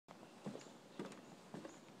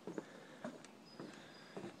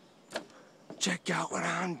check out what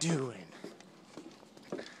I'm doing.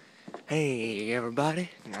 Hey everybody,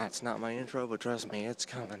 that's not my intro, but trust me, it's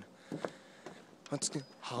coming.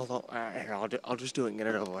 Hello, here, I'll just do it and get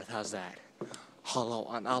it over with. How's that? Hello,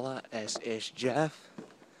 Anala, is Jeff,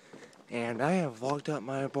 and I have walked up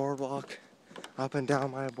my boardwalk, up and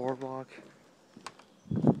down my boardwalk.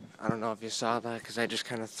 I don't know if you saw that, because I just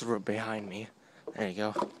kind of threw it behind me. There you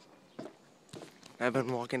go. I've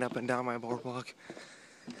been walking up and down my boardwalk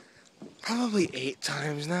probably 8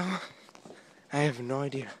 times now. I have no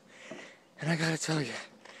idea. And I gotta tell you,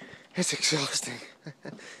 it's exhausting.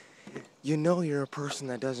 You know you're a person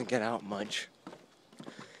that doesn't get out much.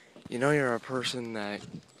 You know you're a person that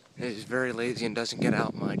is very lazy and doesn't get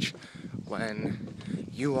out much when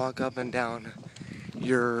you walk up and down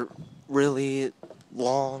your really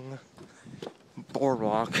long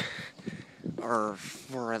boardwalk or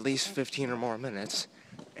for at least 15 or more minutes,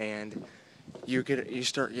 and you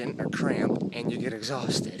start getting a cramp and you get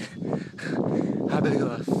exhausted. How big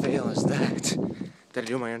of a fail is that? Did I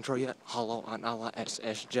do my intro yet? Hello, Anala,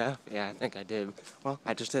 Jeff. Yeah, I think I did. Well,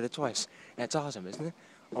 I just did it twice. That's awesome, isn't it?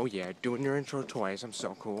 Oh yeah, doing your intro twice. I'm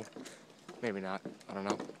so cool. Maybe not. I don't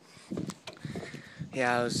know.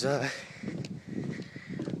 Yeah, I'm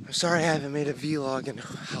sorry I haven't made a vlog in,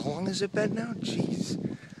 how long has it been now? Jeez.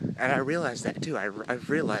 And I realized that too. I've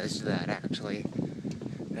realized that actually,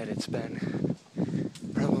 that it's been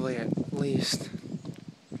probably at least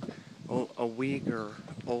a week or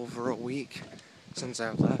over a week since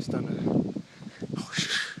I've last done it. Oh,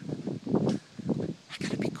 shh. I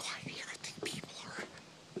gotta be quiet here. I think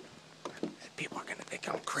people are gonna think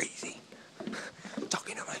I'm crazy.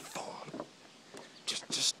 Talking to my phone.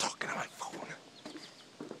 Just talking to my phone.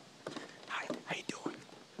 Hi, how you doing?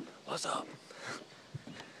 What's up?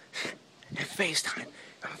 And FaceTime.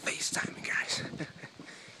 I'm FaceTiming, guys.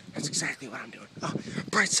 That's exactly what I'm doing. Oh,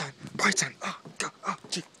 bright sun. Oh, go. Oh,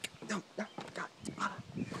 gee. No, God.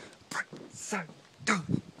 Bright sun. Go.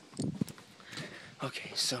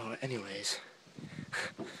 Okay, so anyways.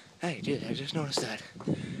 Hey, dude, I just noticed that.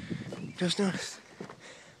 Just noticed.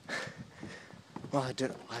 Well,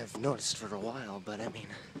 I've noticed for a while, but I mean,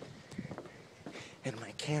 in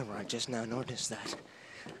my camera, I just now noticed that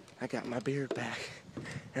I got my beard back.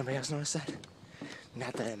 Anybody else notice that?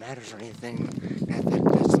 Not that it matters or anything. Not that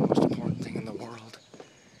that's the most important thing in the world.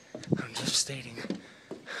 I'm just stating.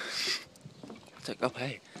 It's like, oh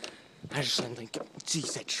hey, I just didn't think,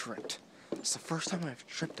 geez, I tripped. It's the first time I've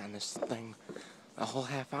tripped on this thing a whole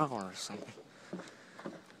half hour or something.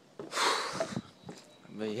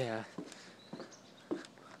 But yeah,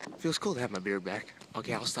 feels cool to have my beard back.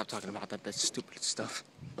 Okay, I'll stop talking about that. That's stupid stuff.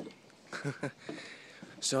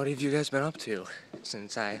 So what have you guys been up to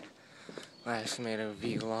since I last made a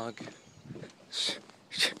vlog? It's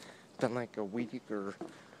been like a week or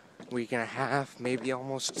week and a half, maybe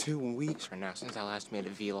almost 2 weeks right now since I last made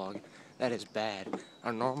a vlog. That is bad.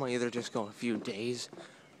 I normally either just go a few days.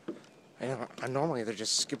 I normally either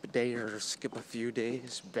just skip a day or skip a few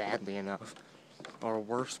days, badly enough. Or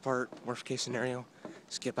worst case scenario,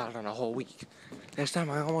 skip out on a whole week. This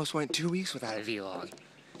time I almost went 2 weeks without a vlog.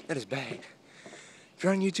 That is bad. If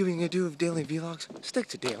you're on YouTube and you do daily vlogs, stick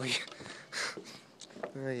to daily.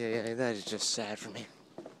 Yeah, that is just sad for me.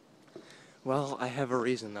 Well, I have a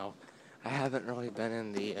reason though. I haven't really been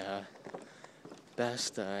in the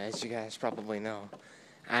best, as you guys probably know,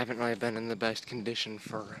 I haven't really been in the best condition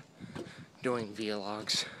for doing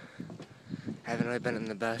vlogs. I haven't really been in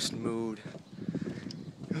the best mood,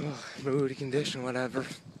 condition, whatever.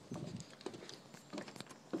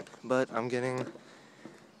 But I'm getting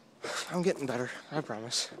better, I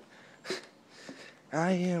promise.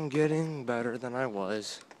 I am getting better than I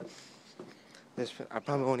was. I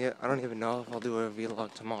don't even know if I'll do a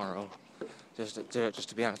vlog tomorrow. Just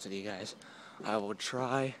to be honest with you guys. I will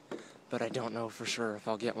try, but I don't know for sure if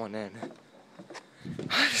I'll get one in.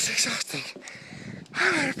 It's exhausting.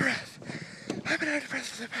 I'm out of breath. I've been out of breath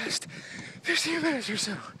for the past 15 minutes or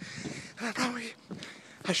so. And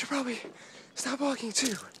I should probably stop walking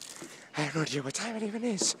too. I have no idea what time it even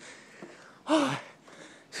is. Oh,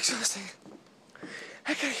 it's exhausting.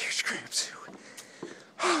 I got a huge cramp too.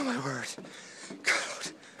 Oh my word.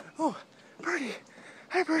 God. Oh, Birdie.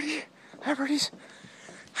 Hi, Birdie. Hi, Birdies.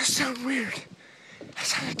 I sound weird. I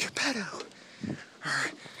sound like Geppetto.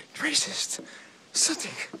 Or racist.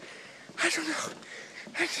 Something. I don't know.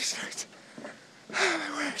 I just hurt. Oh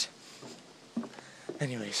my word.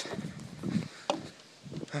 Anyways.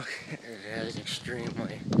 Okay, that is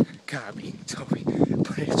extremely copy, Toby,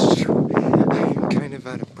 but it's true. I am kind of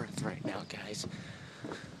out of breath right now, guys.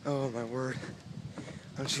 Oh my word.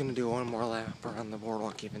 I'm just gonna do one more lap around the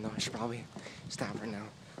boardwalk, even though I should probably stop right now.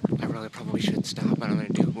 I really probably should stop, but I'm gonna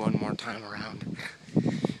do one more time around.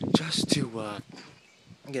 Just to,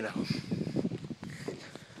 you know.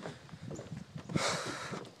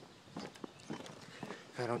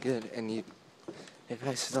 If I don't get any, if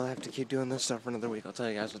I still have to keep doing this stuff for another week, I'll tell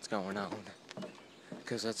you guys what's going on.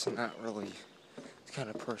 Because that's not really, it's kind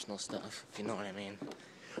of personal stuff, if you know what I mean.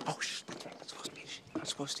 Oh, shh, that's right, I'm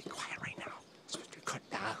supposed to be quiet right now. I'm supposed to be quiet.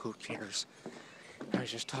 Ah, who cares? I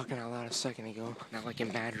was just talking out loud a second ago, not like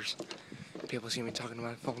it matters. People see me talking to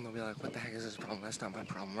my phone, they'll be like, what the heck is this problem? That's not my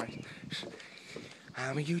problem, right?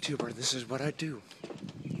 I'm a YouTuber, this is what I do.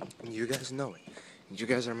 And you guys know it. And you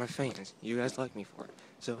guys are my fans. You guys like me for it.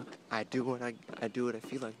 So I do what I do what I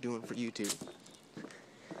feel like doing for YouTube.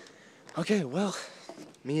 Okay, well,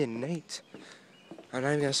 me and Nate, I'm not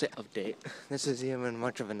even gonna say update. This isn't even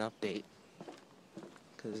much of an update.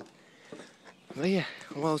 But yeah,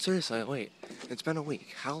 well, seriously, wait. It's been a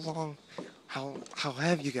week. How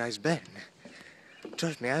have you guys been?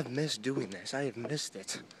 Trust me, I've missed doing this. I have missed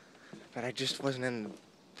it. But I just wasn't in the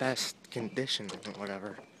best condition or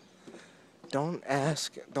whatever. Don't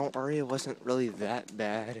worry, it wasn't really that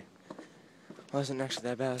bad. It wasn't actually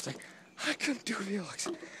that bad. It's like, I couldn't do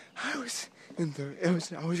vlogs. I was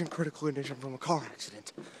in critical condition from a car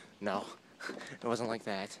accident. No, it wasn't like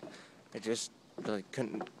that. I just really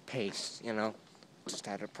couldn't pace, you know? Just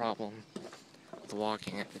had a problem with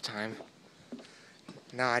walking at the time.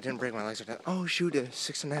 No, I didn't break my legs or that. Oh shoot,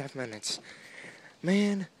 6.5 minutes.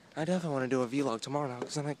 Man, I definitely want to do a vlog tomorrow now,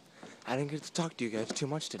 because I didn't get to talk to you guys too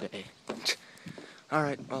much today.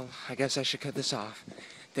 Alright, well, I guess I should cut this off.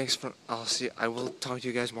 I will talk to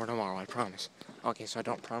you guys more tomorrow, I promise. Okay, so I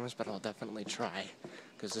don't promise, but I'll definitely try,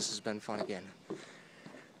 because this has been fun again.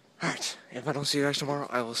 Alright, if I don't see you guys tomorrow,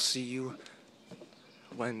 I'll see you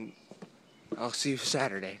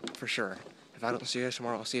Saturday, for sure. If I don't see you guys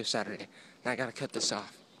tomorrow, I'll see you Saturday. Now I gotta cut this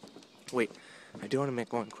off. Wait, I do want to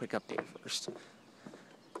make one quick update first.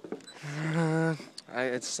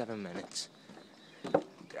 It's 7 minutes.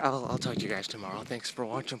 I'll talk to you guys tomorrow. Thanks for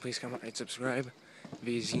watching. Please comment, rate, subscribe.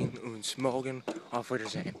 Wir sehen uns morgen. Auf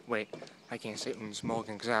Wiedersehen. Wait, I can't say uns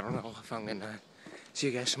morgen because I don't know if I'm gonna see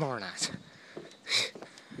you guys tomorrow or not.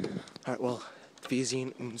 Alright, well, wir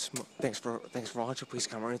sehen uns. Thanks for watching. Please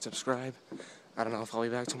comment, rate, subscribe. I don't know if I'll be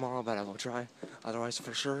back tomorrow, but I will try. Otherwise,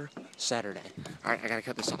 for sure, Saturday. Alright, I gotta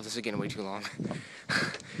cut this off. This is getting way too long.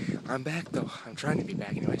 I'm back, though. I'm trying to be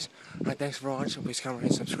back, anyways. Alright, thanks for watching. Please comment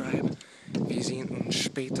and subscribe. Wir sehen uns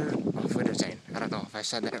später. Auf Wiedersehen. I don't know if I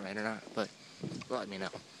said that right or not, but let me know.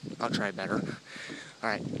 I'll try better.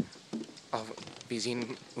 Alright. Wir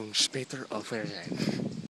sehen uns später. Auf Wiedersehen.